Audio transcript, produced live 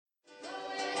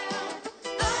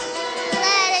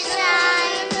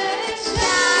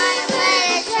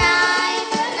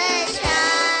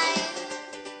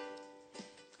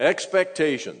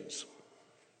Expectations.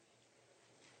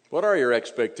 What are your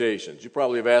expectations? You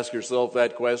probably have asked yourself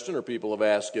that question, or people have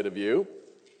asked it of you.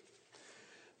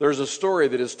 There's a story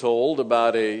that is told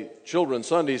about a children's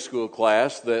Sunday school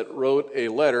class that wrote a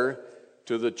letter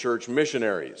to the church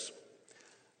missionaries.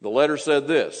 The letter said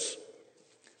this: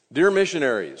 "Dear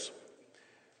missionaries,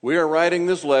 we are writing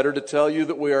this letter to tell you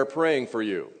that we are praying for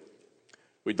you.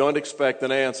 We don't expect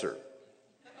an answer."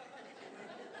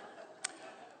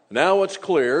 Now what's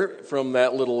clear from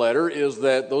that little letter is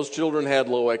that those children had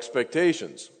low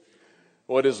expectations.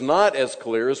 What is not as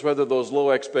clear is whether those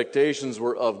low expectations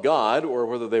were of God or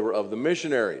whether they were of the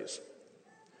missionaries.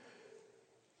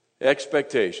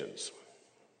 Expectations.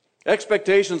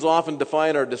 Expectations often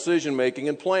define our decision-making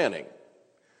and planning.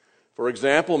 For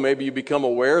example, maybe you become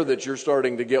aware that you're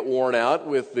starting to get worn out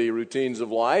with the routines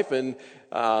of life, and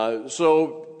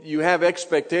so you have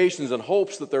expectations and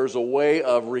hopes that there's a way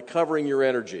of recovering your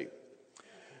energy.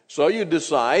 So you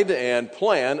decide and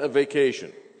plan a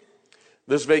vacation.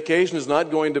 This vacation is not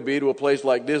going to be to a place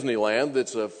like Disneyland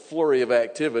that's a flurry of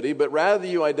activity, but rather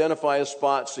you identify a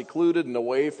spot secluded and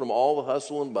away from all the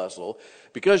hustle and bustle,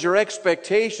 because your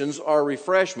expectations are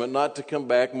refreshment, not to come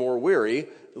back more weary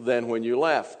than when you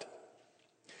left.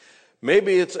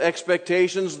 Maybe it's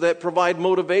expectations that provide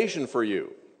motivation for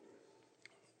you.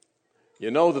 You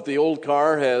know that the old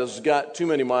car has got too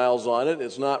many miles on it,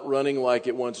 it's not running like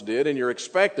it once did, and you're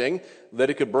expecting that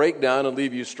it could break down and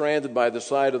leave you stranded by the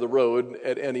side of the road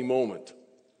at any moment.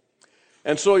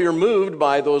 And so you're moved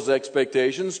by those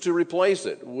expectations to replace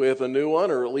it with a new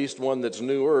one, or at least one that's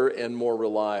newer and more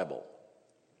reliable.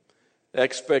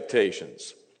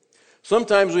 Expectations.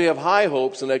 Sometimes we have high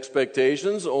hopes and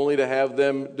expectations only to have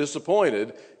them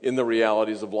disappointed in the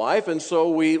realities of life, and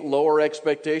so we lower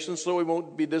expectations so we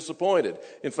won't be disappointed.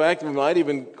 In fact, we might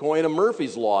even coin a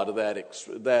Murphy's Law to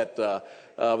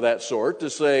that sort, to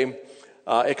say,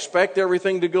 expect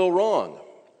everything to go wrong.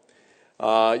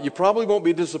 You probably won't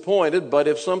be disappointed, but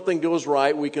if something goes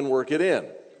right, we can work it in.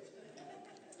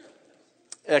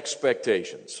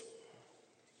 Expectations.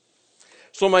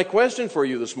 So my question for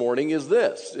you this morning is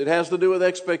this. It has to do with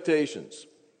expectations.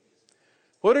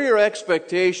 What are your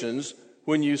expectations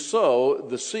when you sow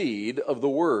the seed of the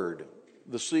Word,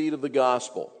 the seed of the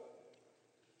gospel?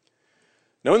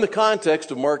 Now, in the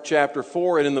context of Mark chapter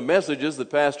 4 and in the messages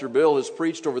that Pastor Bill has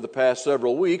preached over the past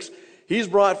several weeks, he's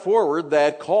brought forward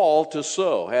that call to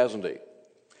sow, hasn't he?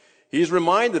 He's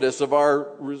reminded us of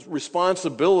our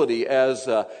responsibility as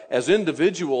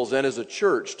individuals and as a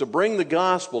church to bring the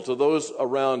gospel to those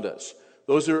around us,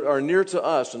 those who are near to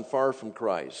us and far from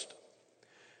Christ.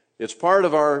 It's part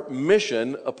of our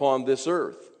mission upon this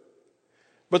earth.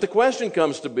 But the question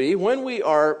comes to be, when we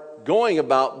are going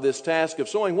about this task of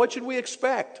sowing, what should we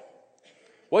expect?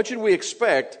 What should we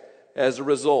expect as a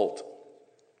result?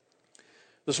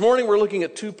 This morning we're looking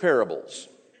at two parables,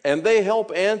 and they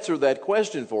help answer that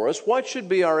question for us. What should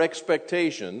be our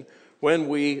expectation when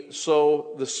we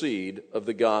sow the seed of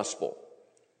the gospel?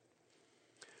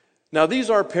 Now, these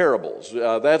are parables.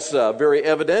 That's very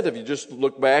evident if you just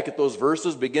look back at those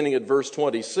verses, beginning at verse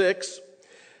 26.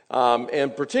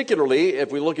 And particularly,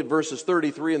 if we look at verses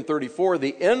 33 and 34,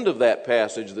 the end of that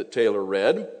passage that Taylor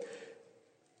read,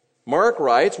 Mark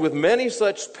writes, with many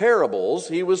such parables,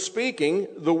 he was speaking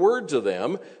the word to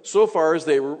them so far as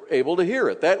they were able to hear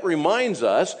it. That reminds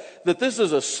us that this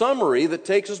is a summary that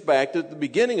takes us back to the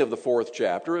beginning of the 4th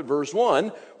chapter at verse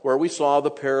 1, where we saw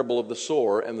the parable of the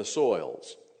sower and the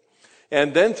soils.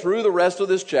 And then through the rest of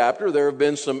this chapter, there have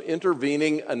been some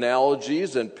intervening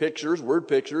analogies and pictures, word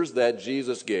pictures that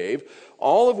Jesus gave,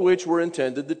 all of which were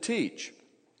intended to teach.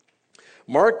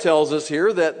 Mark tells us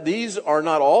here that these are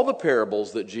not all the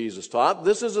parables that Jesus taught.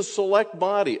 This is a select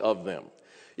body of them.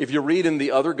 If you read in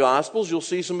the other Gospels, you'll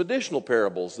see some additional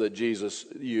parables that Jesus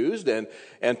used and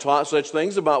taught such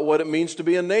things about what it means to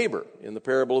be a neighbor in the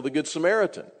parable of the Good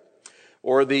Samaritan,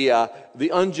 or the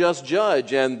unjust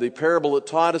judge and the parable that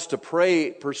taught us to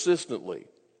pray persistently.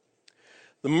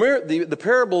 The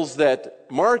parables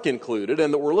that Mark included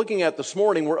and that we're looking at this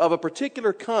morning were of a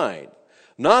particular kind.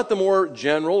 Not the more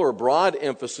general or broad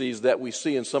emphases that we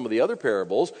see in some of the other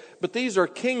parables, but these are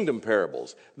kingdom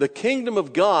parables. The kingdom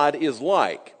of God is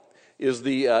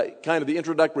the kind of the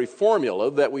introductory formula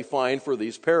that we find for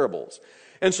these parables.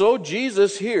 And so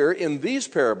Jesus here in these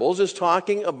parables is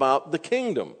talking about the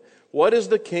kingdom. What is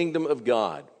the kingdom of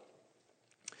God?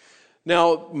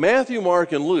 Now, Matthew,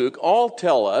 Mark, and Luke all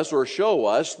tell us or show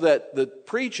us that the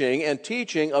preaching and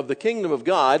teaching of the kingdom of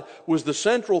God was the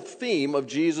central theme of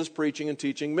Jesus' preaching and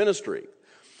teaching ministry.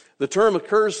 The term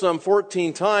occurs some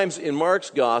 14 times in Mark's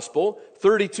gospel,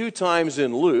 32 times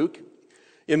in Luke.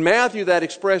 In Matthew, that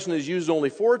expression is used only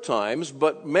 4 times,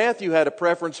 but Matthew had a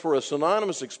preference for a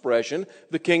synonymous expression,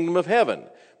 the kingdom of heaven.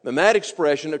 And that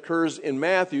expression occurs in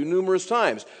Matthew numerous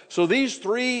times. So these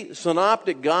 3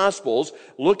 synoptic gospels,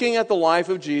 looking at the life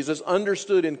of Jesus,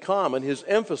 understood in common his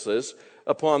emphasis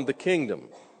upon the kingdom.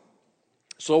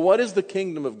 So what is the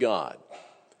kingdom of God?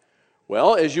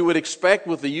 Well, as you would expect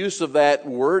with the use of that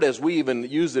word, as we even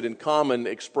use it in common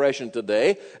expression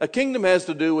today, a kingdom has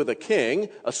to do with a king,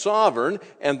 a sovereign,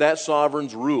 and that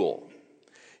sovereign's rule.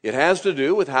 It has to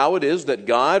do with how it is that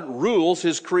God rules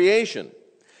his creation,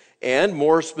 and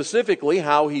more specifically,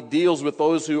 how he deals with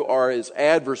those who are his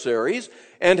adversaries,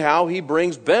 and how he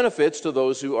brings benefits to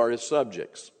those who are his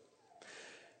subjects.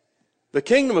 The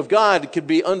kingdom of God could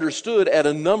be understood at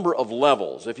a number of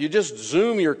levels. If you just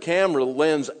zoom your camera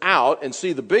lens out and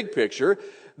see the big picture,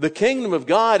 the kingdom of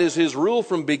God is his rule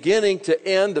from beginning to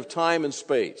end of time and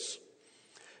space.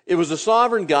 It was the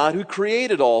sovereign God who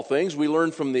created all things. We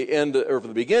learned from the end or from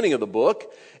the beginning of the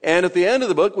book. And at the end of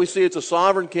the book, we see it's a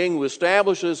sovereign king who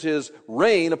establishes his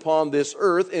reign upon this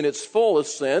earth in its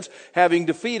fullest sense, having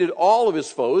defeated all of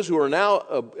his foes who are now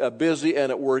busy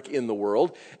and at work in the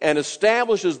world, and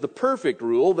establishes the perfect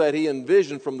rule that he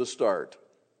envisioned from the start.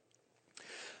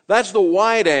 That's the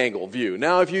wide-angle view.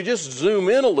 Now, if you just zoom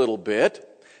in a little bit,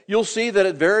 you'll see that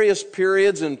at various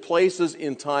periods and places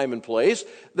in time and place,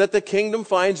 that the kingdom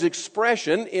finds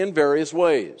expression in various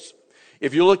ways.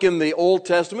 If you look in the Old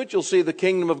Testament, you'll see the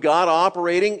kingdom of God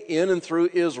operating in and through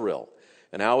Israel,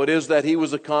 and how it is that he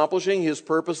was accomplishing his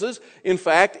purposes. In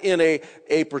fact, in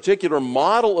a particular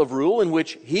model of rule in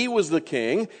which he was the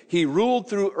king, he ruled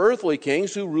through earthly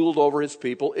kings who ruled over his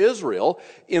people Israel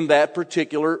in that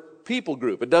particular people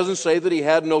group. It doesn't say that he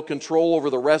had no control over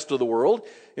the rest of the world.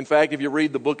 In fact, if you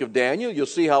read the book of Daniel, you'll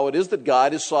see how it is that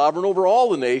God is sovereign over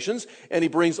all the nations, and he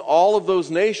brings all of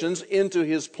those nations into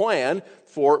his plan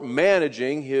for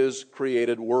managing his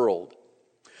created world.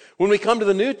 When we come to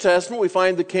the New Testament, we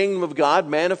find the kingdom of God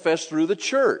manifest through the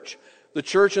church. The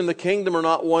church and the kingdom are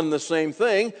not one and the same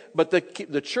thing, but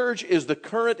the church is the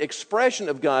current expression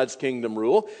of God's kingdom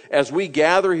rule. As we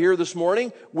gather here this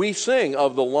morning, we sing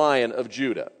of the Lion of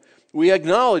Judah. We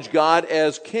acknowledge God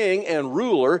as king and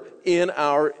ruler in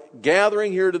our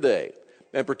gathering here today.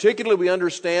 And particularly we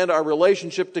understand our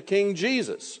relationship to King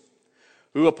Jesus,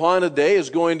 who upon a day is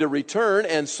going to return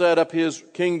and set up his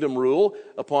kingdom rule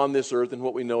upon this earth in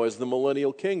what we know as the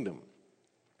millennial kingdom.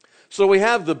 So we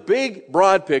have the big,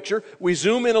 broad picture. We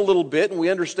zoom in a little bit, and we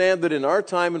understand that in our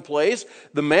time and place,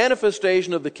 the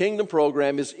manifestation of the kingdom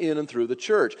program is in and through the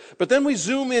church. But then we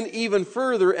zoom in even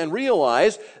further and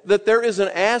realize that there is an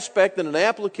aspect and an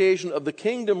application of the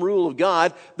kingdom rule of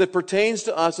God that pertains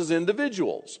to us as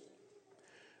individuals.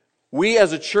 We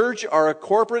as a church are a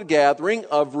corporate gathering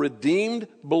of redeemed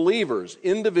believers,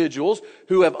 individuals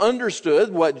who have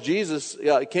understood what Jesus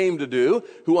came to do,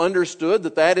 who understood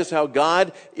that that is how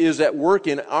God is at work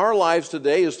in our lives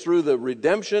today, is through the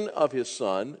redemption of his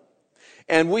Son.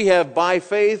 And we have, by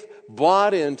faith,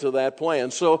 bought into that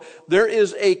plan. So there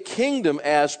is a kingdom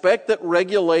aspect that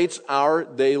regulates our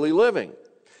daily living.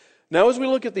 Now, as we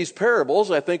look at these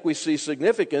parables, I think we see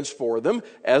significance for them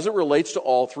as it relates to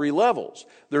all 3 levels.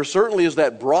 There certainly is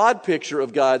that broad picture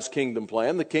of God's kingdom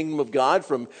plan, the kingdom of God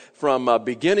from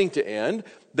beginning to end.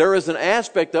 There is an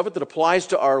aspect of it that applies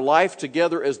to our life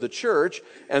together as the church,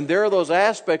 and there are those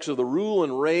aspects of the rule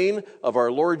and reign of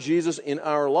our Lord Jesus in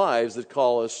our lives that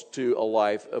call us to a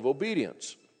life of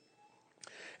obedience.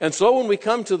 And so when we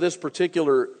come to this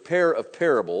particular pair of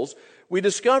parables, we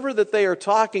discover that they are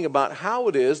talking about how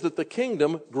it is that the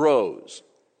kingdom grows.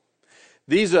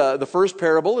 The first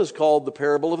parable is called the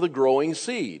parable of the growing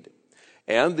seed,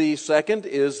 and the second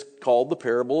is called the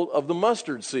parable of the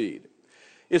mustard seed.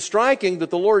 It's striking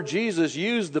that the Lord Jesus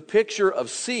used the picture of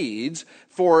seeds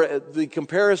for the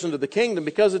comparison to the kingdom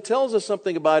because it tells us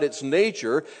something about its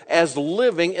nature as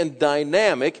living and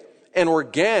dynamic and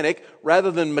organic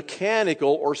rather than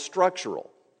mechanical or structural.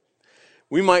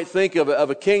 We might think of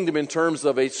a kingdom in terms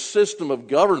of a system of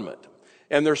government,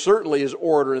 and there certainly is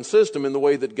order and system in the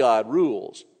way that God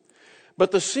rules.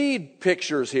 But the seed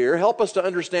pictures here help us to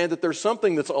understand that there's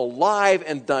something that's alive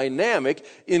and dynamic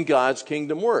in God's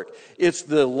kingdom work. It's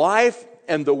the life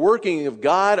and the working of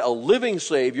God, a living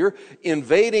Savior,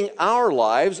 invading our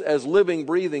lives as living,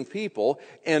 breathing people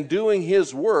and doing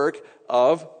his work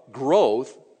of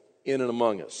growth in and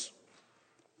among us.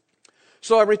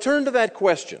 So I return to that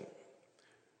question.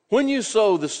 When you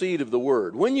sow the seed of the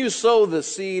Word, when you sow the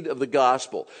seed of the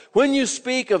gospel, when you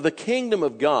speak of the kingdom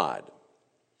of God,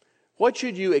 what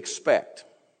should you expect?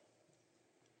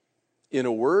 In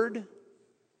a word,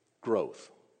 growth.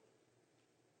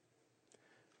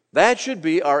 That should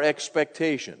be our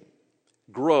expectation.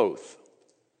 Growth.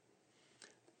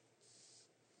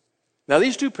 Now,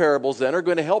 these two parables then are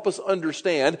going to help us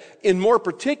understand in more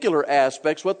particular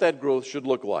aspects what that growth should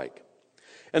look like.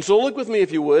 And so look with me,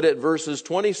 if you would, at verses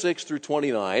 26 through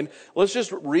 29. Let's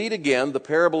just read again the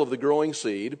parable of the growing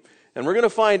seed. And we're going to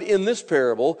find in this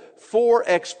parable 4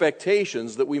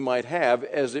 expectations that we might have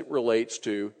as it relates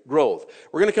to growth.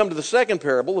 We're going to come to the second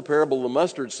parable, the parable of the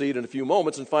mustard seed, in a few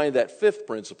moments and find that 5th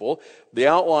principle. The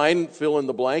outline, fill in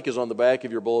the blank, is on the back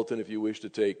of your bulletin if you wish to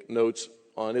take notes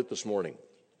on it this morning.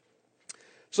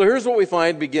 So here's what we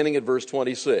find beginning at verse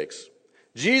 26.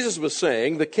 Jesus was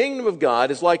saying, "The kingdom of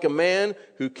God is like a man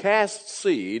who casts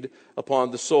seed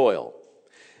upon the soil.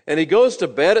 And he goes to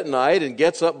bed at night and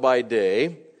gets up by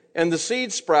day, and the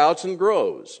seed sprouts and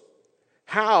grows.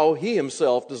 How, he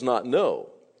himself does not know.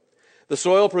 The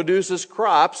soil produces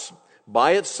crops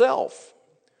by itself.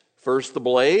 First the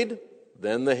blade,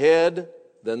 then the head,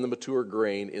 then the mature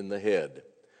grain in the head.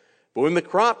 But when the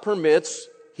crop permits,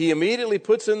 he immediately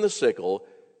puts in the sickle,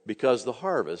 because the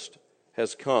harvest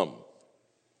has come."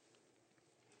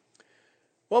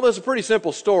 Well, that's a pretty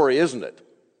simple story, isn't it?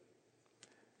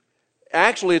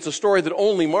 Actually, it's a story that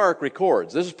only Mark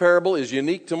records. This parable is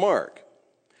unique to Mark.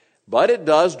 But it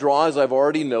does draw, as I've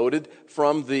already noted,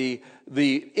 from the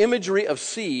imagery of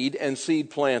seed and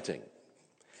seed planting.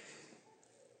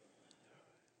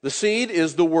 The seed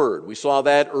is the word. We saw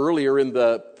that earlier in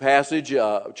the passage,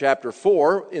 chapter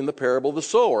 4, in the parable of the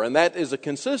sower. And that is a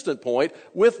consistent point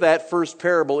with that first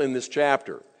parable in this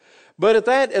chapter. But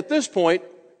at this point,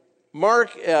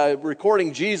 Mark,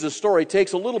 recording Jesus' story,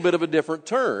 takes a little bit of a different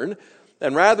turn.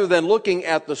 And rather than looking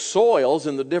at the soils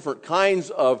and the different kinds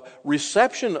of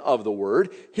reception of the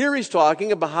word, here he's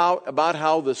talking about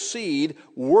how the seed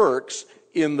works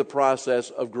in the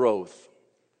process of growth.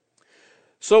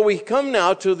 So we come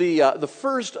now to the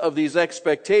first of these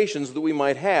expectations that we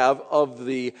might have of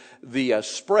the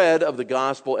spread of the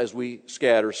gospel as we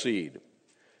scatter seed.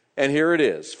 And here it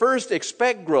is. First,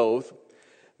 expect growth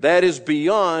that is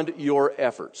beyond your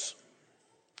efforts.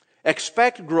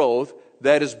 Expect growth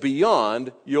that is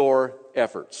beyond your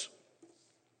efforts.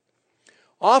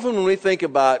 Often when we think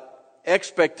about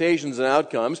expectations and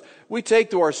outcomes, we take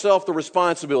to ourselves the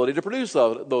responsibility to produce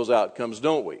those outcomes,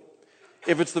 don't we?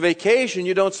 If it's the vacation,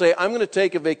 you don't say, "I'm going to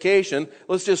take a vacation,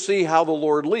 let's just see how the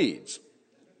Lord leads."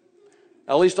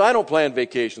 At least I don't plan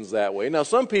vacations that way. Now,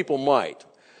 some people might.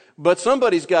 But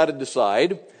somebody's got to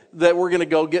decide that we're going to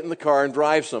go get in the car and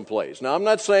drive someplace. Now, I'm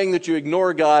not saying that you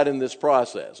ignore God in this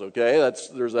process, okay?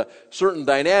 There's a certain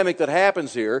dynamic that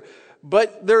happens here.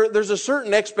 But there's a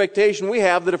certain expectation we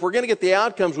have that if we're going to get the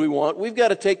outcomes we want, we've got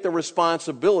to take the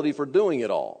responsibility for doing it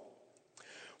all.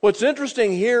 What's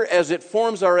interesting here as it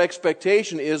forms our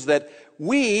expectation is that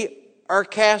we are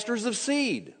casters of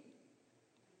seed.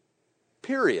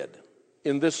 Period.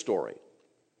 In this story.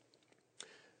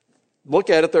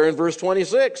 Look at it there in verse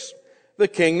 26. The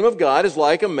kingdom of God is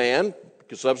like a man, you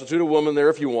can substitute a woman there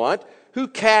if you want, who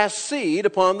casts seed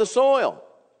upon the soil.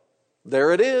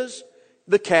 There it is.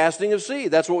 The casting of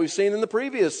seed. That's what we've seen in the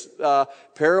previous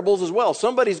parables as well.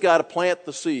 Somebody's got to plant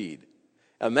the seed.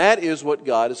 And that is what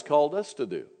God has called us to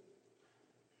do.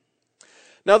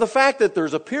 Now, the fact that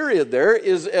there's a period there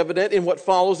is evident in what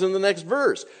follows in the next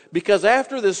verse. Because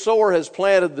after this sower has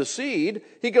planted the seed,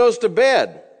 he goes to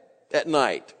bed at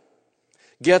night,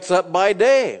 gets up by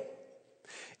day.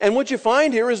 And what you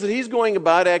find here is that he's going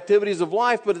about activities of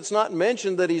life, but it's not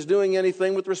mentioned that he's doing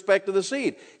anything with respect to the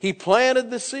seed. He planted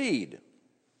the seed.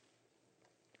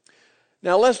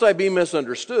 Now, lest I be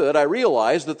misunderstood, I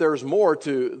realize that there's more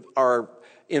to our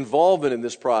involvement in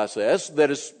this process that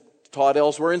is taught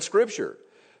elsewhere in Scripture.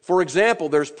 For example,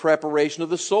 there's preparation of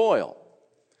the soil.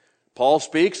 Paul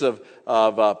speaks of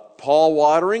Paul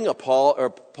watering,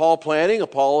 Paul planting,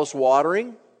 Apollos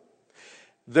watering.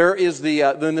 There is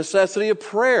the necessity of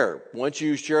prayer. Once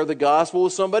you share the gospel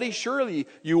with somebody, surely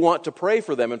you want to pray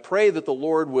for them and pray that the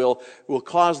Lord will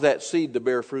cause that seed to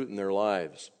bear fruit in their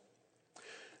lives.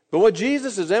 But what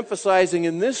Jesus is emphasizing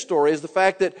in this story is the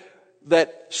fact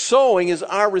that sowing is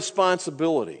our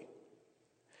responsibility.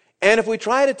 And if we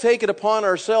try to take it upon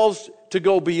ourselves to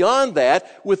go beyond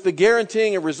that with the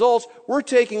guaranteeing of results, we're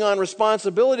taking on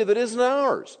responsibility that isn't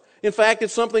ours. In fact,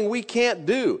 it's something we can't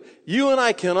do. You and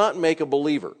I cannot make a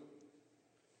believer.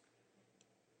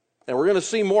 And we're going to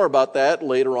see more about that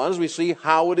later on as we see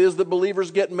how it is that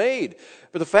believers get made.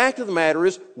 But the fact of the matter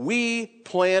is, we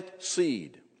plant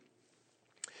seed.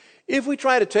 If we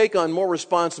try to take on more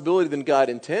responsibility than God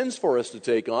intends for us to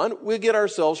take on, we'll get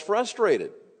ourselves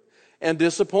frustrated and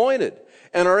disappointed.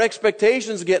 And our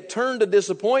expectations get turned to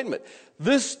disappointment.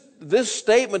 This this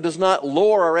statement does not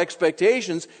lower our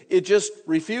expectations. It just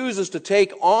refuses to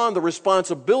take on the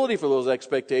responsibility for those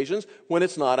expectations when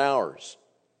it's not ours.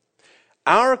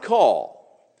 Our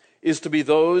call is to be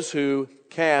those who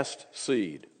cast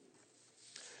seed.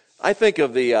 I think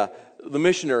of the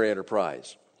missionary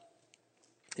enterprise.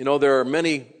 You know, there are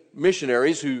many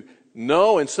missionaries who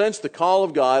know and sense the call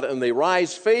of God, and they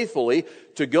rise faithfully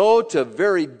to go to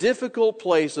very difficult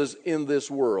places in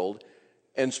this world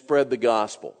and spread the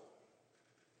gospel.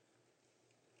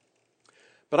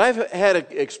 But I've had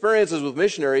experiences with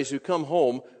missionaries who come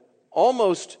home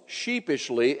almost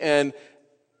sheepishly and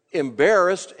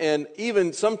embarrassed, and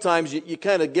even sometimes you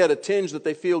kind of get a tinge that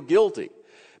they feel guilty.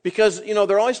 Because, you know,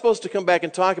 they're always supposed to come back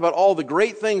and talk about all the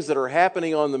great things that are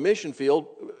happening on the mission field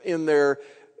in their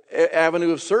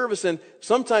avenue of service, and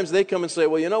sometimes they come and say,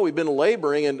 well, you know, we've been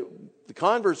laboring and the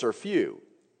converts are few.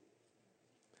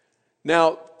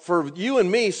 Now, for you and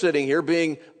me sitting here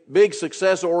being big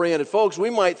success-oriented folks, we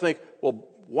might think, well,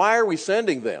 why are we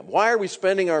sending them? Why are we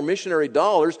spending our missionary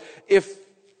dollars if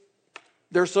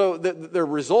their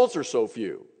results are so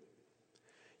few?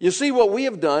 You see, what we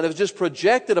have done is just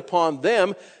projected upon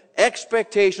them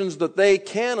expectations that they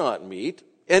cannot meet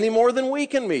any more than we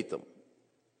can meet them.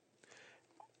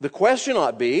 The question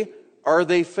ought to be, are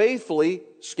they faithfully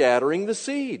scattering the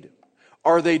seed?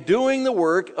 Are they doing the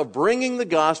work of bringing the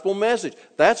gospel message?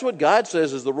 That's what God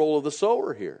says is the role of the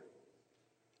sower here.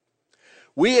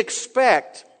 We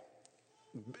expect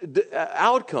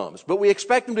outcomes, but we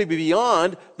expect them to be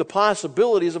beyond the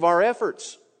possibilities of our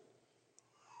efforts.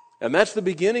 And that's the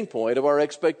beginning point of our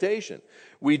expectation.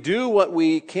 We do what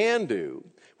we can do,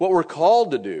 what we're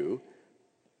called to do,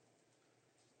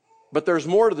 but there's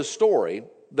more to the story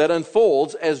that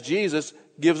unfolds as Jesus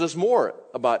gives us more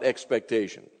about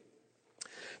expectation.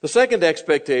 The second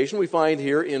expectation we find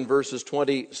here in verses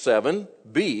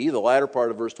 27b, the latter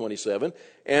part of verse 27,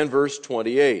 and verse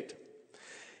 28.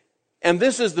 And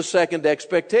this is the second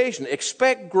expectation.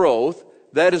 Expect growth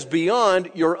that is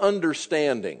beyond your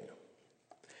understanding.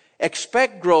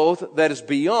 Expect growth that is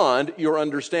beyond your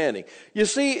understanding. You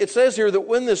see, it says here that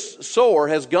when this sower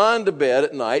has gone to bed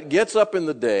at night, gets up in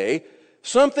the day,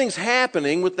 something's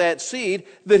happening with that seed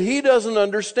that he doesn't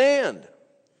understand.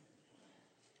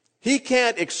 He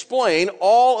can't explain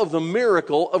all of the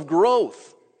miracle of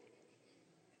growth.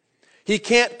 He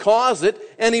can't cause it,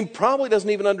 and he probably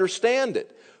doesn't even understand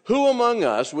it. Who among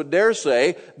us would dare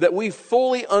say that we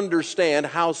fully understand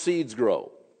how seeds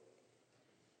grow?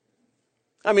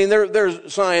 I mean,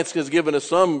 science has given us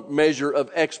some measure of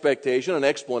expectation and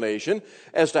explanation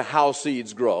as to how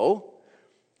seeds grow.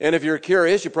 And if you're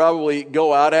curious, you probably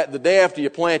go out the day after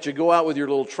you plant, you go out with your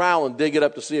little trowel and dig it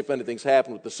up to see if anything's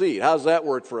happened with the seed. How does that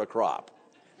work for a crop?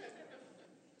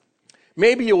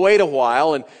 Maybe you wait a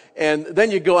while and then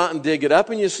you go out and dig it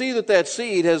up and you see that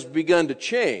seed has begun to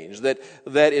change, that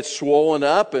it's swollen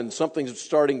up and something's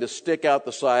starting to stick out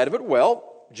the side of it. Well,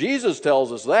 Jesus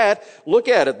tells us that. Look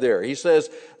at it there. He says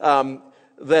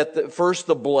that first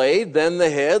the blade, then the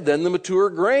head, then the mature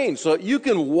grain. So you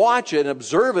can watch it and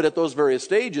observe it at those various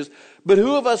stages, but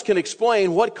who of us can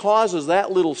explain what causes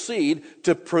that little seed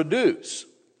to produce?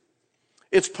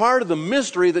 It's part of the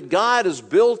mystery that God has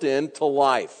built into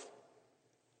life.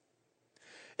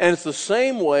 And it's the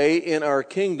same way in our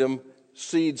kingdom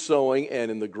seed sowing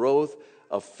and in the growth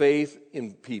of faith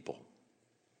in people.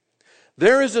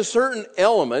 There is a certain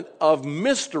element of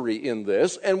mystery in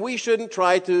this, and we shouldn't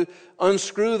try to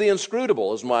unscrew the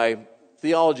inscrutable, as my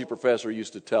theology professor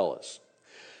used to tell us.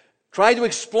 Try to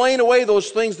explain away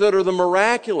those things that are the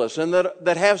miraculous and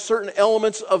that have certain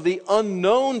elements of the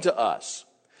unknown to us.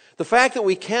 The fact that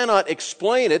we cannot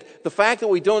explain it, the fact that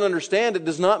we don't understand it,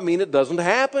 does not mean it doesn't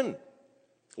happen.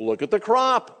 Look at the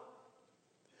crop.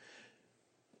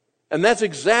 And that's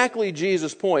exactly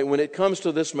Jesus' point when it comes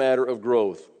to this matter of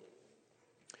growth.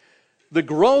 The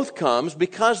growth comes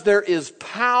because there is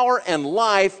power and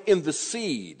life in the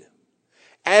seed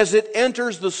as it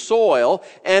enters the soil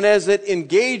and as it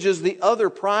engages the other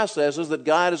processes that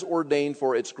God has ordained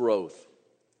for its growth.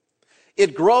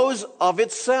 It grows of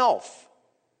itself.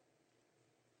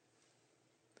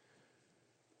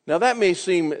 Now that may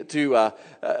seem to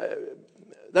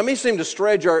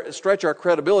stretch our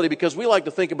credibility because we like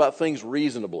to think about things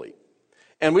reasonably,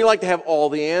 and we like to have all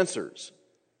the answers.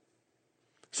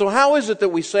 So how is it that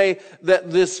we say that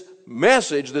this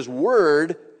message, this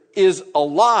word, is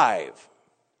alive?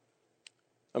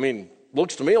 I mean,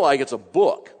 looks to me like it's a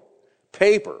book,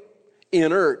 paper,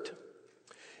 inert.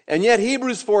 And yet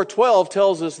Hebrews 4:12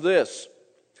 tells us this.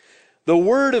 The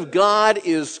word of God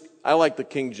is, I like the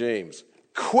King James,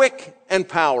 quick and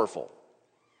powerful.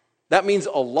 That means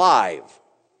alive.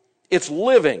 It's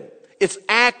living. It's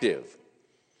active.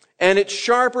 And it's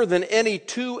sharper than any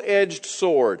two-edged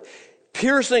sword,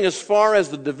 piercing as far as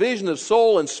the division of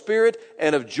soul and spirit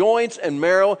and of joints and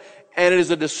marrow, and it is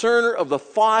a discerner of the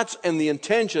thoughts and the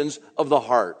intentions of the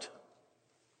heart.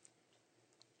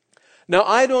 Now,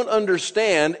 I don't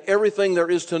understand everything there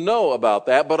is to know about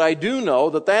that, but I do know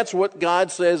that that's what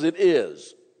God says it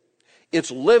is.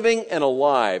 It's living and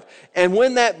alive. And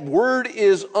when that word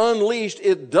is unleashed,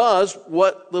 it does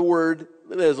what the word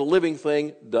as a living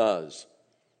thing does.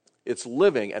 It's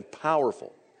living and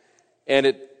powerful. And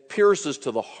it pierces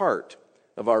to the heart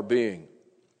of our being.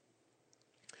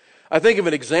 I think of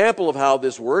an example of how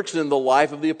this works in the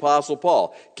life of the Apostle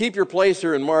Paul. Keep your place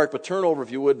here in Mark, but turn over,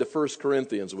 if you would, to 1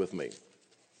 Corinthians with me.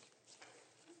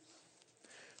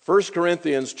 1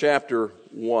 Corinthians chapter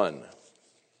 1.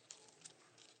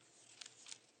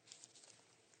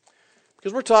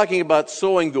 Because we're talking about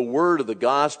sowing the word of the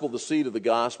gospel, the seed of the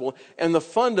gospel, and the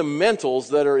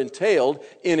fundamentals that are entailed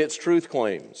in its truth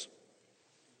claims.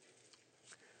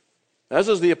 As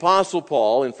is the Apostle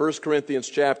Paul in 1 Corinthians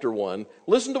chapter 1.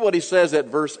 Listen to what he says at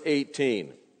verse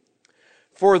 18.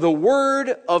 For the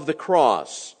word of the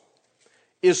cross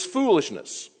is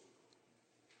foolishness.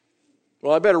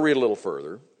 Well, I better read a little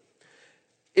further.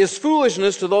 Is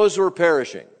foolishness to those who are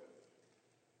perishing.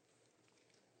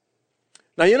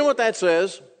 Now, you know what that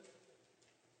says?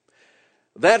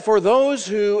 That for those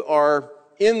who are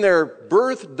in their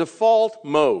birth default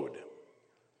mode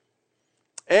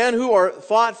and who are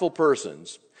thoughtful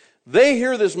persons, they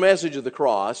hear this message of the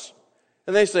cross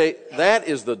and they say, that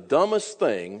is the dumbest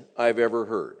thing I've ever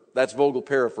heard. That's Vogel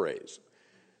paraphrase.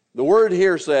 The word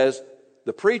here says,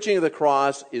 the preaching of the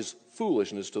cross is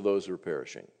foolishness to those who are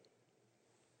perishing.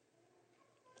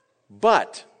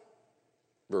 But,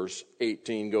 verse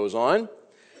 18 goes on,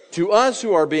 to us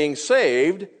who are being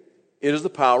saved, it is the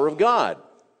power of God.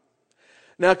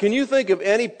 Now, can you think of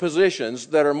any positions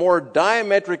that are more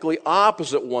diametrically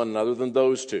opposite one another than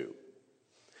those two?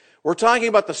 We're talking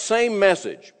about the same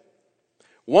message.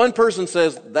 One person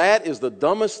says, that is the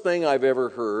dumbest thing I've ever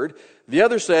heard. The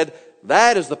other said,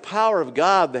 that is the power of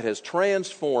God that has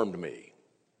transformed me.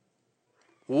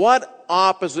 What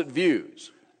opposite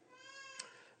views?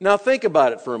 Now, think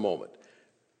about it for a moment.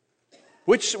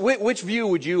 Which view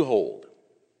would you hold?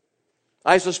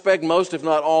 I suspect most, if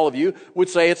not all of you, would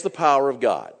say it's the power of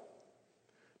God.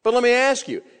 But let me ask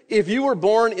you, if you were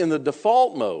born in the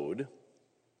default mode,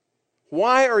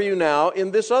 why are you now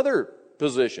in this other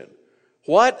position?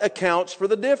 What accounts for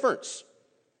the difference?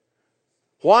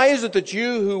 Why is it that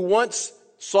you who once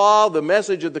saw the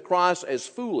message of the cross as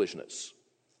foolishness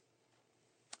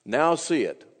now see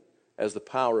it as the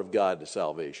power of God to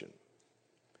salvation?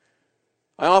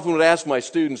 I often would ask my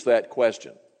students that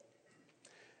question.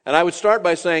 And I would start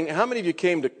by saying, how many of you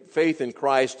came to faith in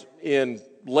Christ in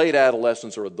late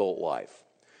adolescence or adult life?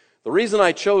 The reason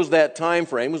I chose that time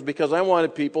frame was because I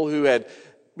wanted people who had,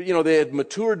 they had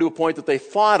matured to a point that they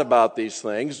thought about these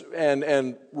things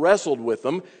and wrestled with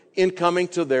them in coming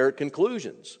to their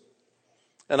conclusions.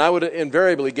 And I would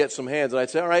invariably get some hands, and I'd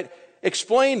say, all right,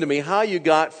 explain to me how you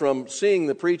got from seeing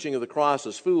the preaching of the cross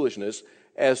as foolishness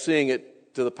as seeing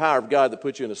it to the power of God that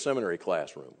put you in a seminary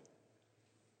classroom.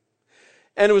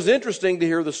 And it was interesting to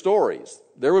hear the stories.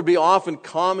 There would be often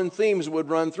common themes that would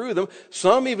run through them,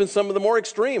 some of the more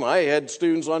extreme. I had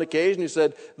students on occasion who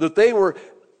said that they were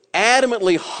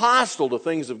adamantly hostile to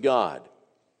things of God.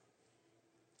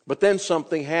 But then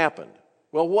something happened.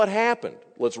 Well, what happened?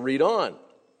 Let's read on.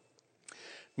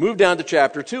 Move down to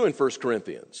chapter 2 in 1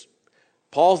 Corinthians.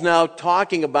 Paul's now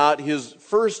talking about his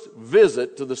first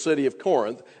visit to the city of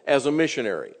Corinth as a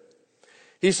missionary.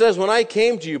 He says, when I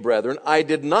came to you, brethren, I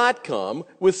did not come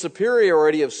with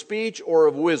superiority of speech or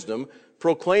of wisdom,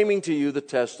 proclaiming to you the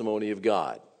testimony of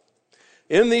God.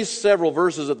 In these several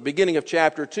verses at the beginning of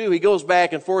chapter 2, he goes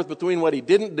back and forth between what he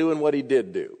didn't do and what he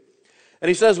did do. And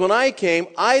he says, when I came,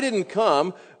 I didn't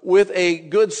come with a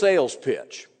good sales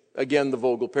pitch. Again, the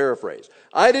Vogel paraphrase.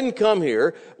 I didn't come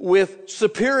here with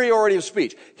superiority of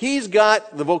speech. He's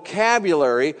got the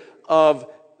vocabulary of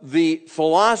the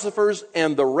philosophers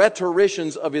and the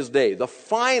rhetoricians of his day, the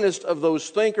finest of those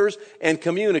thinkers and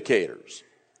communicators.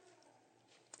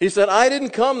 He said, I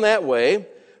didn't come that way,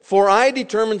 for I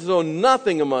determined to know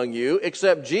nothing among you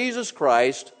except Jesus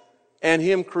Christ and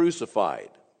Him crucified.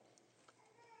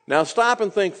 Now stop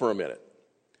and think for a minute.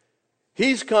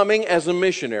 He's coming as a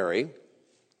missionary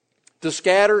to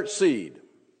scatter seed.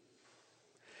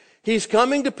 He's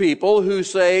coming to people who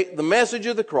say the message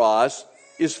of the cross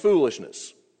is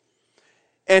foolishness.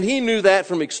 And he knew that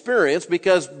from experience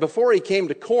because before he came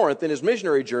to Corinth in his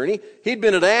missionary journey, he'd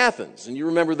been at Athens. And you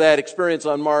remember that experience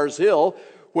on Mars Hill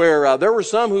where there were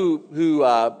some who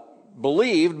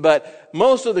believed, but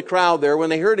most of the crowd there, when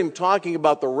they heard him talking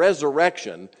about the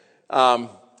resurrection,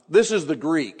 this is the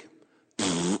Greek.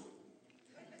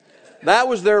 That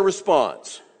was their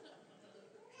response.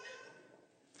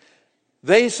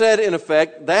 They said, in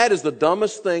effect, that is the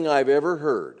dumbest thing I've ever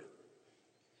heard.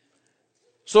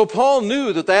 So Paul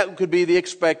knew that that could be the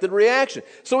expected reaction.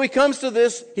 So he comes to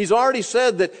this, he's already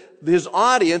said that his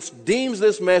audience deems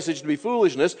this message to be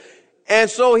foolishness, and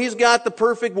so he's got the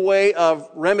perfect way of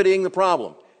remedying the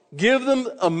problem. Give them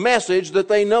a message that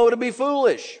they know to be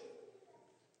foolish.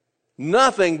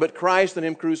 Nothing but Christ and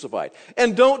Him crucified.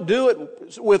 And don't do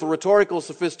it with rhetorical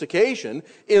sophistication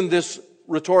in this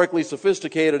rhetorically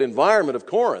sophisticated environment of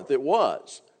Corinth. It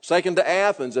was. Second to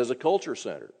Athens as a culture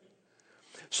center.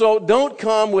 So don't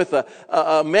come with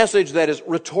a message that is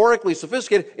rhetorically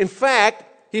sophisticated. In fact,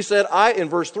 he said, in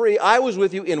verse 3, I was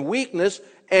with you in weakness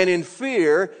and in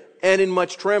fear and in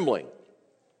much trembling.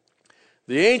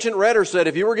 The ancient rhetor said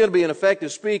if you were going to be an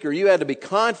effective speaker, you had to be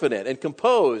confident and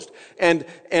composed and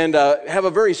have a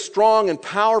very strong and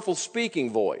powerful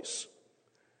speaking voice.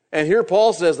 And here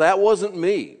Paul says that wasn't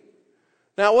me.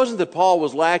 Now, it wasn't that Paul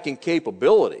was lacking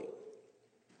capability,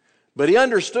 but he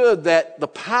understood that the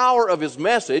power of his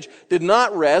message did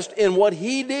not rest in what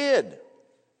he did.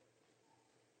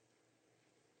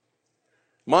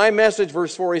 My message,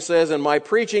 verse 4, he says, and my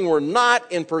preaching were not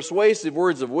in persuasive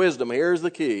words of wisdom, here's the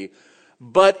key,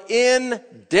 but in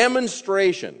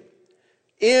demonstration,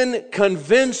 in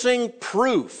convincing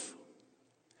proof,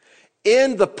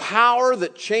 in the power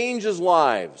that changes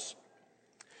lives,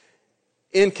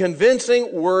 in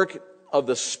convincing work of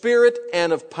the Spirit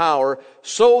and of power,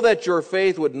 so that your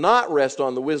faith would not rest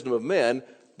on the wisdom of men,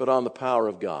 but on the power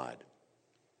of God.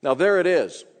 Now there it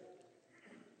is.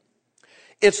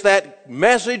 It's that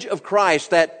message of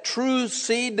Christ, that true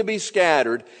seed to be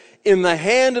scattered in the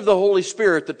hand of the Holy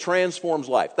Spirit that transforms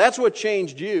life. That's what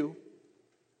changed you.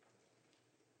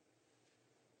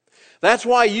 That's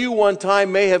why you one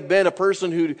time may have been a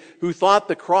person who thought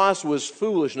the cross was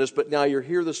foolishness, but now you're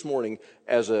here this morning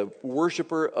as a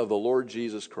worshiper of the Lord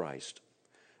Jesus Christ.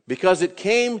 Because it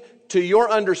came to your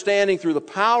understanding through the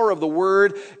power of the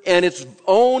Word and its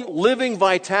own living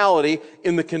vitality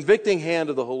in the convicting hand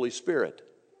of the Holy Spirit.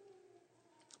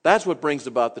 That's what brings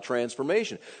about the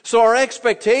transformation. So our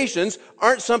expectations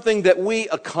aren't something that we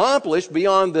accomplish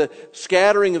beyond the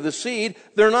scattering of the seed.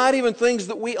 They're not even things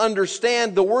that we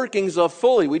understand the workings of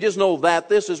fully. We just know that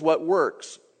this is what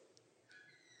works.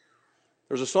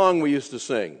 There's a song we used to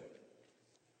sing,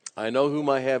 I know whom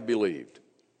I have believed.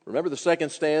 Remember the second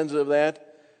stanza of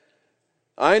that?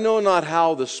 I know not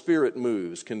how the Spirit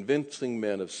moves, convincing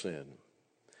men of sin,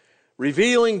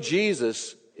 revealing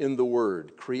Jesus in the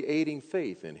Word, creating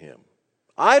faith in Him.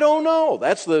 I don't know.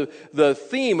 That's the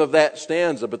theme of that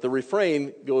stanza, but the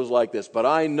refrain goes like this. But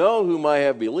I know whom I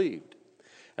have believed,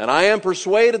 and I am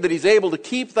persuaded that He's able to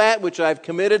keep that which I've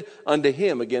committed unto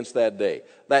Him against that day.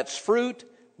 That's fruit,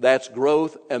 that's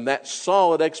growth, and that's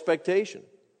solid expectation.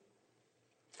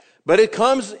 But it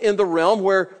comes in the realm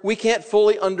where we can't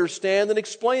fully understand and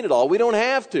explain it all. We don't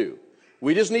have to.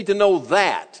 We just need to know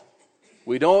that.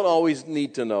 We don't always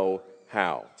need to know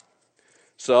how.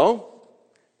 So,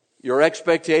 your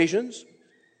expectations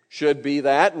should be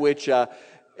that which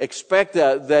expect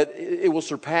that it will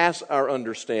surpass our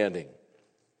understanding.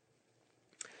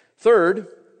 Third,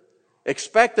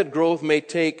 expect that growth may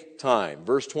take time.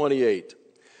 Verse 28.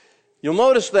 You'll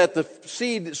notice that the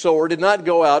seed sower did not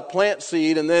go out, plant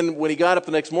seed, and then when he got up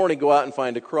the next morning, go out and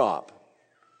find a crop.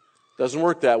 Doesn't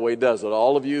work that way, does it?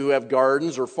 All of you who have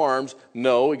gardens or farms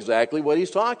know exactly what he's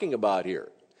talking about here.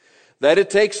 That it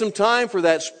takes some time for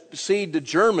that seed to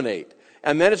germinate,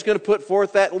 and then it's going to put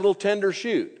forth that little tender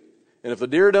shoot. And if the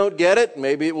deer don't get it,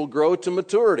 maybe it will grow to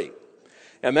maturity.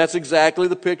 And that's exactly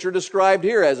the picture described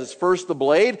here. As it's first the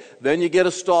blade, then you get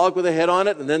a stalk with a head on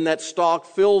it, and then that stalk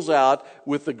fills out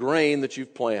with the grain that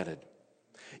you've planted.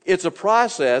 It's a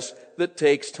process that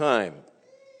takes time.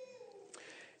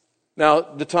 Now,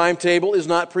 the timetable is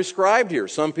not prescribed here.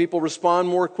 Some people respond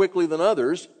more quickly than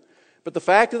others. But the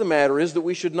fact of the matter is that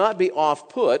we should not be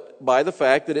off-put by the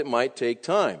fact that it might take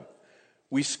time.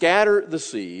 We scatter the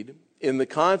seed in the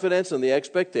confidence and the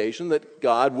expectation that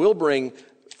God will bring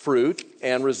fruit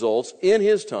and results in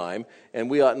His time, and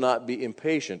we ought not be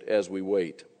impatient as we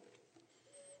wait.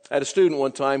 I had a student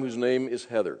one time whose name is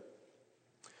Heather.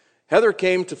 Heather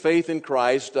came to faith in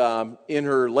Christ in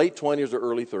her late 20s or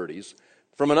early 30s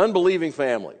from an unbelieving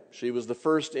family. She was the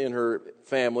first in her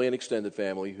family, an extended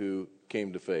family, who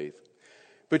came to faith.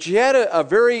 But she had a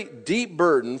very deep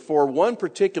burden for one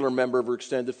particular member of her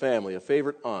extended family, a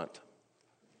favorite aunt.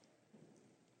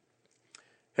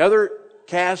 Heather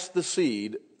cast the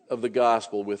seed of the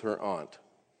gospel with her aunt.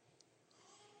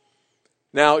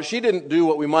 Now, she didn't do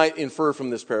what we might infer from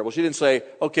this parable. She didn't say,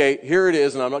 okay, here it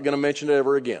is, and I'm not going to mention it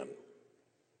ever again.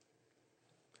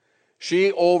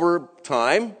 She, over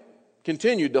time,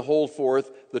 continued to hold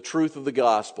forth the truth of the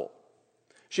gospel.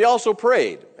 She also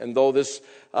prayed, and though this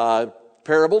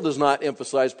parable does not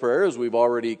emphasize prayer, as we've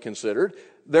already considered,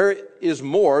 there is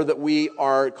more that we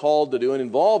are called to do and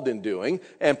involved in doing,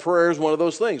 and prayer is one of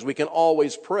those things. We can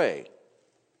always pray.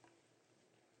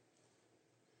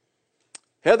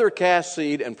 Heather cast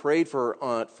seed and prayed for her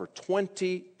aunt for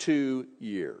 22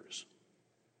 years.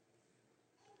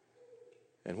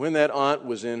 And when that aunt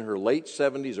was in her late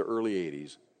 70s or early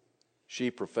 80s, she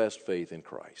professed faith in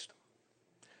Christ.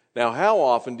 Now, how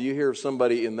often do you hear of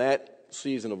somebody in that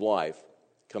season of life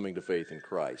coming to faith in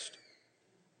Christ?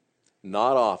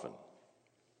 Not often.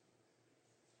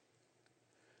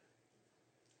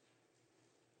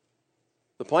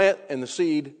 The plant and the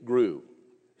seed grew,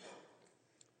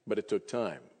 but it took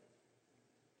time.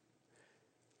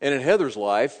 And in Heather's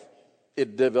life,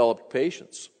 it developed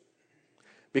patience.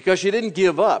 Because she didn't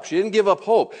give up. She didn't give up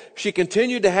hope. She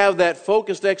continued to have that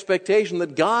focused expectation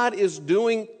that God is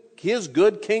doing His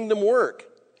good kingdom work.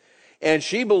 And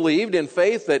she believed in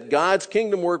faith that God's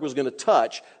kingdom work was going to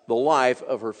touch the life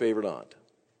of her favorite aunt.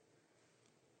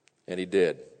 And He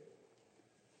did.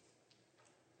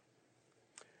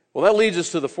 Well, that leads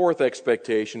us to the fourth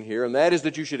expectation here, and that is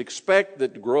that you should expect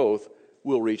that growth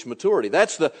will reach maturity.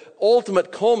 That's the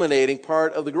ultimate culminating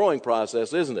part of the growing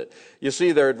process, isn't it? You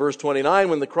see there at verse 29,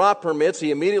 when the crop permits,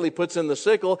 he immediately puts in the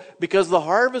sickle because the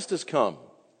harvest has come.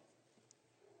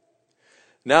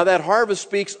 Now that harvest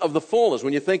speaks of the fullness.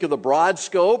 When you think of the broad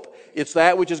scope, it's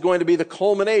that which is going to be the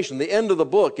culmination, the end of the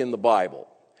book in the Bible.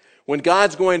 When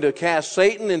God's going to cast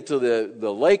Satan into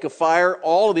the lake of fire,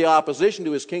 all of the opposition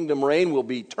to his kingdom reign will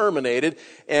be terminated,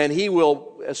 and he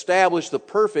will establish the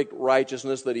perfect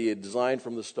righteousness that he had designed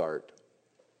from the start.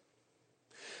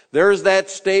 There is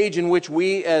that stage in which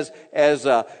we, in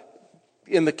the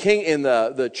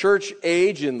church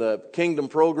age, in the kingdom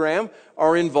program,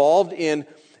 are involved in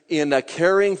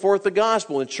carrying forth the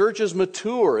gospel. And churches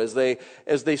mature as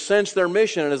they sense their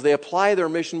mission and as they apply their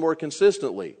mission more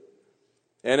consistently.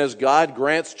 And as God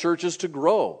grants churches to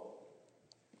grow.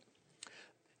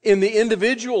 In the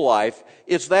individual life,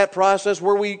 it's that process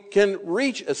where we can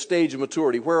reach a stage of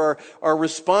maturity, where our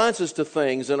responses to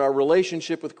things and our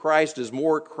relationship with Christ is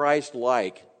more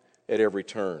Christ-like at every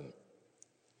turn.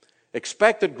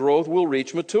 Expected growth will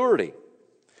reach maturity.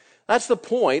 That's the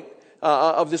point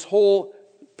of this whole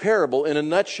parable in a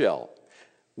nutshell.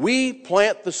 We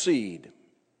plant the seed.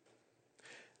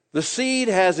 The seed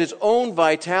has its own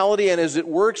vitality, and as it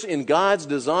works in God's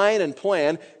design and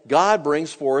plan, God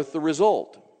brings forth the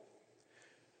result.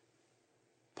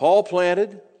 Paul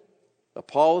planted,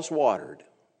 Apollos watered,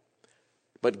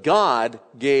 but God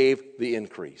gave the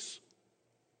increase.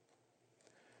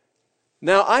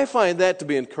 Now, I find that to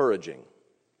be encouraging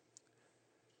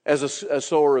as a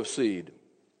sower of seed,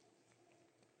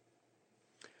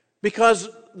 because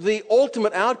the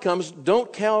ultimate outcomes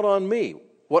don't count on me.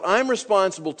 What I'm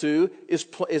responsible to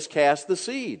is cast the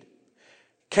seed.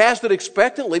 Cast it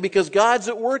expectantly because God's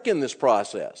at work in this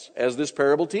process, as this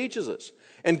parable teaches us.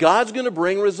 And God's going to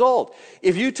bring result.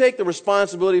 If you take the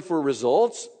responsibility for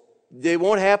results, they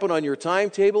won't happen on your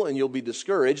timetable and you'll be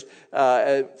discouraged,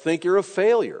 think you're a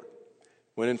failure.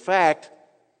 When in fact,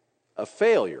 a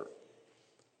failure,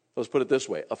 let's put it this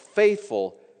way, a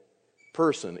faithful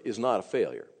person is not a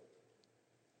failure.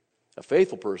 A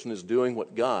faithful person is doing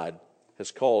what God has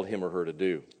called him or her to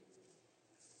do.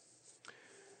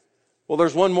 Well,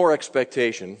 there's one more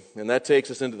expectation, and that takes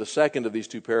us into the second of these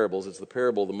two parables. It's the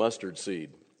parable of the mustard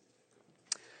seed.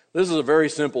 This is a very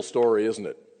simple story, isn't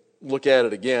it? Look at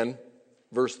it again.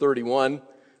 Verse 31,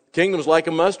 kingdom's like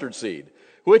a mustard seed,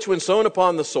 which when sown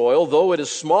upon the soil, though it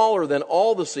is smaller than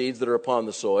all the seeds that are upon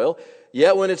the soil,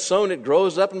 yet when it's sown it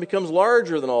grows up and becomes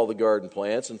larger than all the garden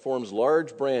plants and forms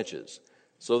large branches,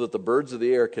 so that the birds of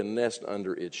the air can nest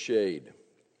under its shade.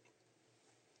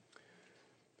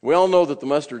 We all know that the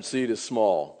mustard seed is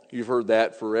small. You've heard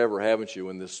that forever, haven't you,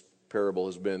 when this parable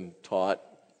has been taught?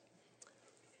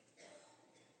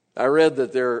 I read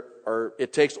that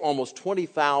it takes almost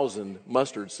 20,000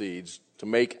 mustard seeds to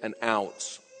make an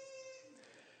ounce.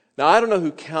 Now, I don't know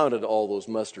who counted all those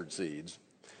mustard seeds.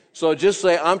 So just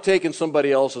say, I'm taking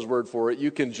somebody else's word for it. You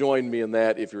can join me in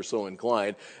that if you're so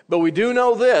inclined. But we do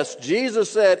know this. Jesus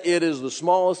said it is the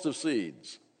smallest of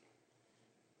seeds.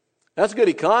 That's good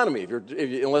economy,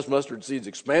 unless mustard seed's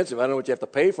expensive. I don't know what you have to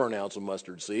pay for an ounce of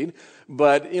mustard seed.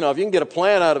 But, if you can get a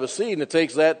plant out of a seed and it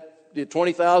takes that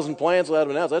 20,000 plants out of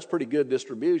an ounce. That's pretty good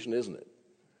distribution, isn't it?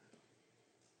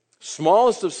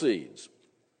 Smallest of seeds.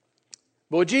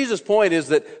 But what Jesus' point is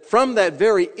that from that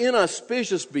very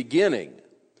inauspicious beginning,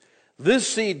 this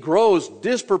seed grows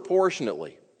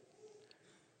disproportionately.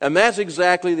 And that's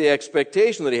exactly the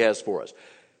expectation that he has for us.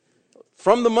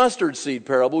 From the mustard seed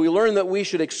parable, we learn that we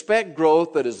should expect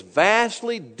growth that is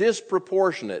vastly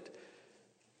disproportionate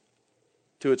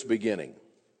to its beginning.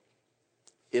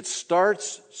 It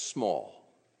starts small,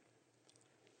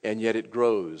 and yet it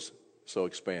grows so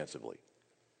expansively.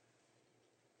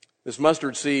 This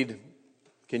mustard seed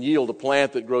can yield a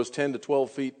plant that grows 10 to 12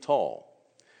 feet tall,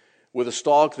 with a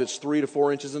stalk that's 3 to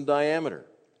 4 inches in diameter.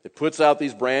 It puts out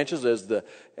these branches,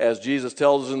 as Jesus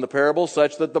tells us in the parable,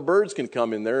 such that the birds can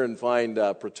come in there and find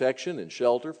protection and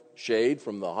shelter, shade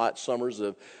from the hot summers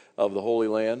of the Holy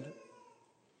Land.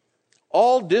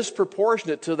 All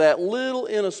disproportionate to that little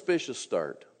inauspicious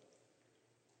start.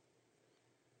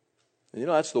 And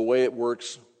that's the way it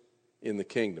works in the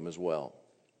kingdom as well.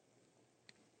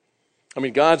 I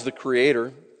mean, God's the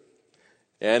creator,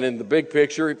 and in the big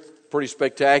picture, pretty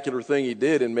spectacular thing he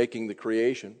did in making the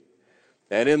creation.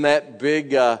 And in that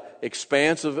big,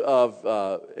 expansive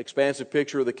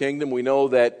picture of the kingdom, we know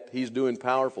that he's doing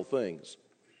powerful things.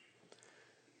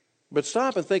 But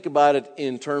stop and think about it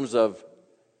in terms of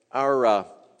our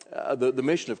the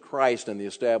mission of Christ and the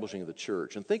establishing of the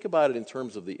church. And think about it in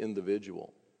terms of the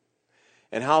individual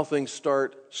and how things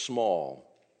start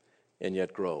small and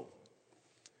yet grow.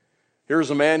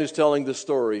 Here's a man who's telling this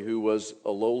story who was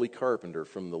a lowly carpenter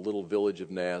from the little village of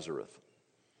Nazareth.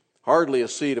 Hardly a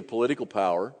seat of political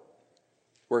power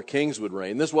where kings would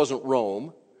reign. This wasn't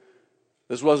Rome.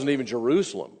 This wasn't even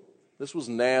Jerusalem. This was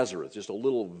Nazareth, just a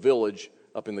little village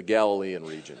up in the Galilean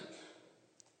region.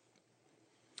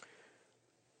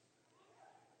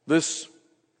 This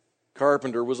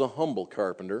carpenter was a humble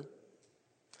carpenter.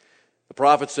 The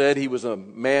prophet said he was a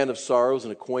man of sorrows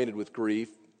and acquainted with grief,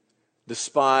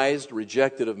 despised,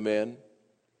 rejected of men.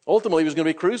 Ultimately, he was going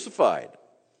to be crucified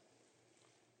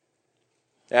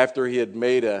after he had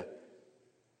made a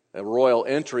royal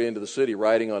entry into the city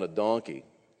riding on a donkey.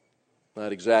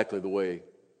 Not exactly the way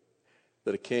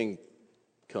that a king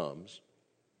comes.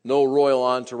 No royal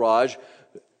entourage,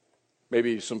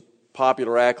 maybe some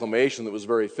popular acclamation that was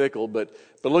very fickle, but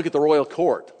look at the royal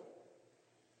court.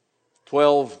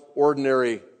 12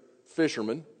 ordinary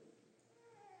fishermen,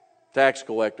 tax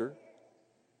collector.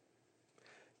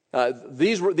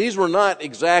 These were not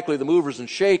exactly the movers and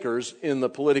shakers in the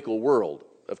political world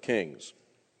of kings.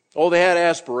 Oh, they had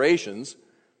aspirations,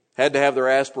 had to have their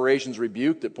aspirations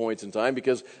rebuked at points in time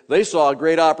because they saw a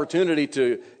great opportunity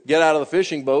to get out of the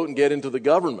fishing boat and get into the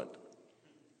government.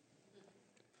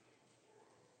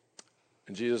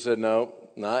 And Jesus said, no,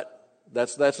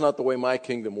 that's not the way my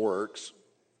kingdom works.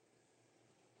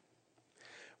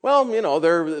 Well,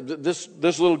 this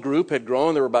little group had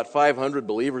grown. There were about 500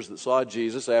 believers that saw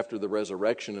Jesus after the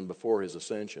resurrection and before his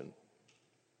ascension.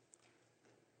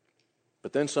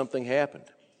 But then something happened.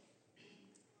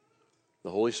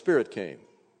 The Holy Spirit came.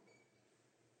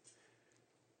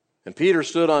 And Peter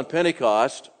stood on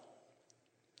Pentecost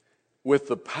with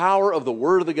the power of the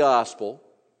word of the gospel,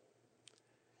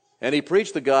 and he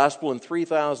preached the gospel, and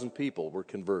 3,000 people were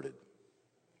converted.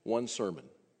 One sermon.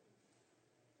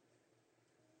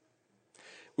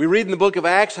 We read in the book of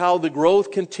Acts how the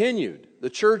growth continued. The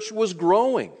church was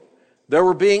growing. There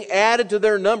were being added to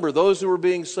their number those who were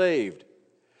being saved.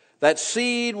 That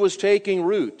seed was taking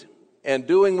root and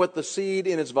doing what the seed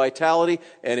in its vitality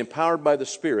and empowered by the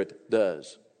Spirit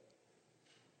does.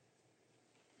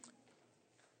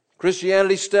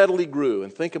 Christianity steadily grew,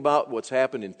 and think about what's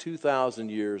happened in 2,000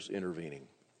 years intervening.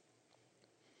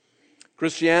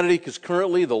 Christianity is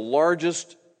currently the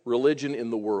largest religion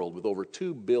in the world with over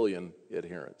 2 billion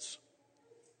adherents.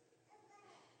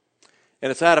 And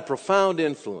it's had a profound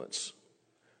influence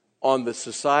on the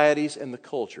societies and the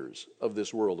cultures of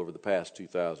this world over the past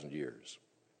 2,000 years.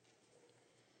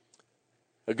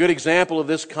 A good example of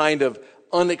this kind of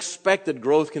unexpected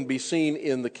growth can be seen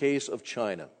in the case of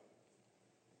China.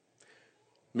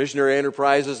 Missionary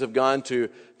enterprises have gone to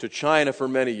China for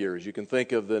many years. You can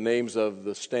think of the names of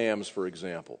the Stamms, for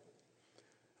example.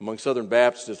 Among Southern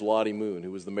Baptists is Lottie Moon,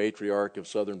 who was the matriarch of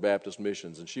Southern Baptist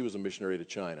Missions, and she was a missionary to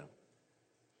China.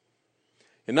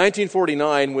 In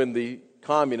 1949, when the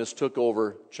communists took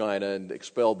over China and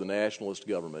expelled the nationalist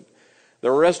government,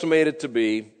 there were estimated to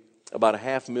be about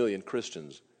 500,000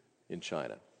 Christians in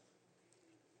China.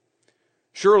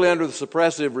 Surely under the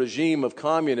suppressive regime of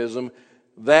communism,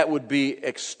 that would be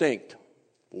extinct,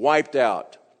 wiped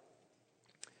out.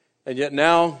 And yet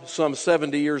now, some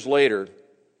 70 years later,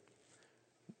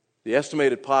 The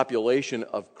estimated population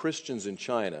of Christians in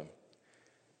China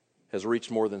has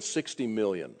reached more than 60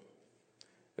 million,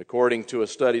 according to a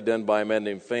study done by a man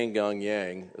named Fenggang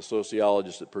Yang, a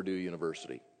sociologist at Purdue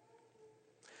University.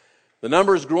 The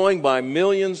number is growing by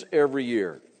millions every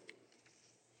year.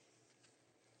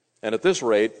 And at this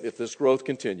rate, if this growth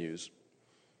continues,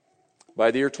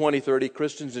 by the year 2030,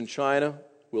 Christians in China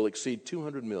will exceed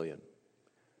 200 million,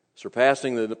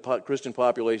 surpassing the Christian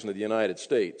population of the United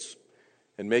States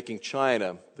and making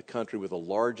China the country with the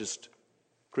largest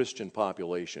Christian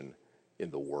population in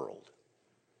the world.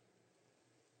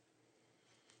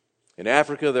 In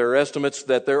Africa, there are estimates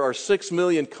that there are 6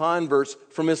 million converts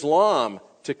from Islam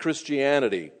to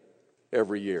Christianity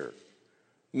every year.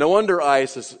 No wonder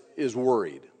ISIS is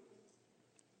worried.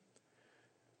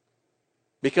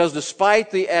 Because despite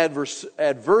the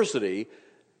adversity,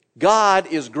 God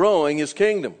is growing His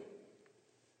kingdom.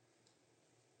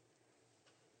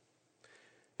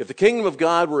 If the kingdom of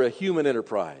God were a human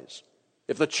enterprise,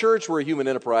 if the church were a human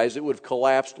enterprise, it would have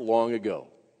collapsed long ago.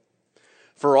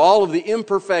 For all of the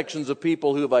imperfections of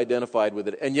people who have identified with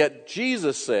it. And yet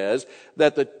Jesus says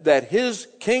that His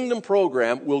kingdom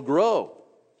program will grow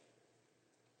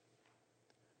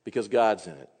because God's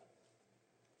in it.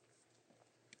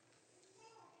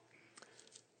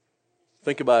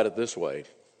 Think about it this way.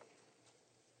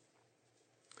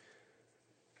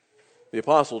 The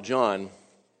Apostle John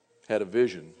had a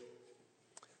vision.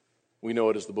 We know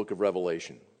it as the book of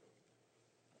Revelation.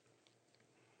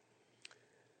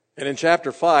 And in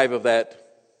chapter 5 of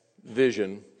that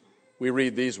vision, we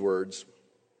read these words,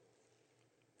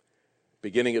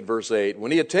 beginning at verse 8.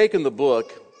 When he had taken the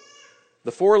book,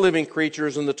 the 4 living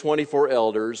creatures and the 24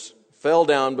 elders fell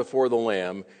down before the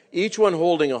Lamb, each one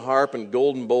holding a harp and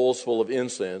golden bowls full of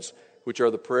incense, which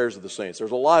are the prayers of the saints.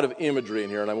 There's a lot of imagery in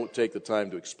here, and I won't take the time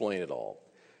to explain it all.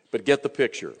 But get the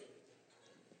picture.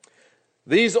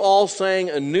 These all sang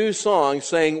a new song,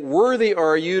 saying, "Worthy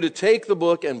are you to take the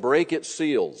book and break its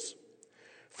seals.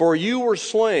 For you were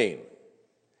slain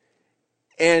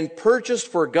and purchased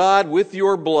for God with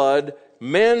your blood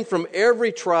men from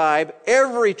every tribe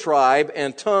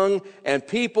and tongue and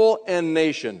people and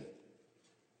nation."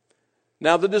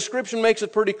 Now, the description makes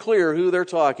it pretty clear who they're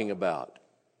talking about.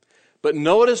 But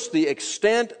notice the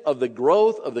extent of the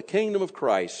growth of the kingdom of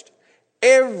Christ.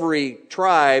 Every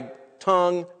tribe,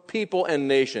 tongue, people, and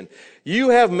nation. You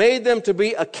have made them to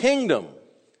be a kingdom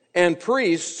and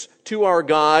priests to our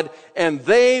God, and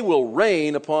they will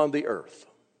reign upon the earth.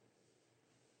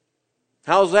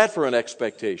 How's that for an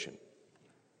expectation?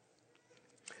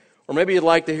 Or maybe you'd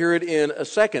like to hear it in a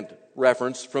second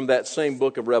reference from that same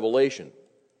book of Revelation,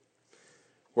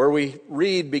 where we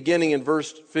read beginning in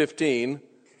verse 15,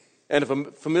 and if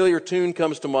a familiar tune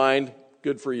comes to mind,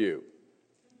 good for you.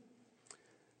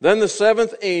 Then the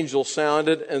 7th angel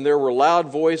sounded, and there were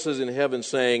loud voices in heaven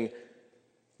saying,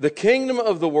 "The kingdom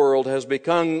of the world has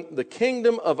become the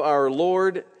kingdom of our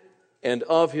Lord and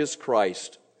of His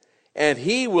Christ, and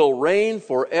He will reign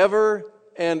forever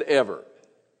and ever."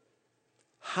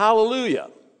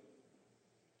 Hallelujah.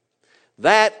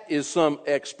 That is some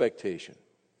expectation.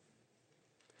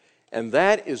 And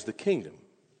that is the kingdom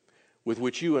with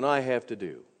which you and I have to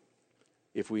do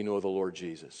if we know the Lord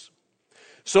Jesus.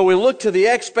 So we look to the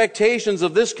expectations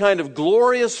of this kind of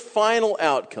glorious final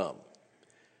outcome.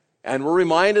 And we're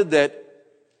reminded that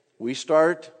we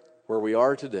start where we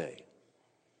are today.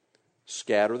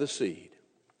 Scatter the seed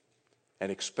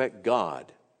and expect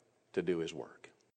God to do His work.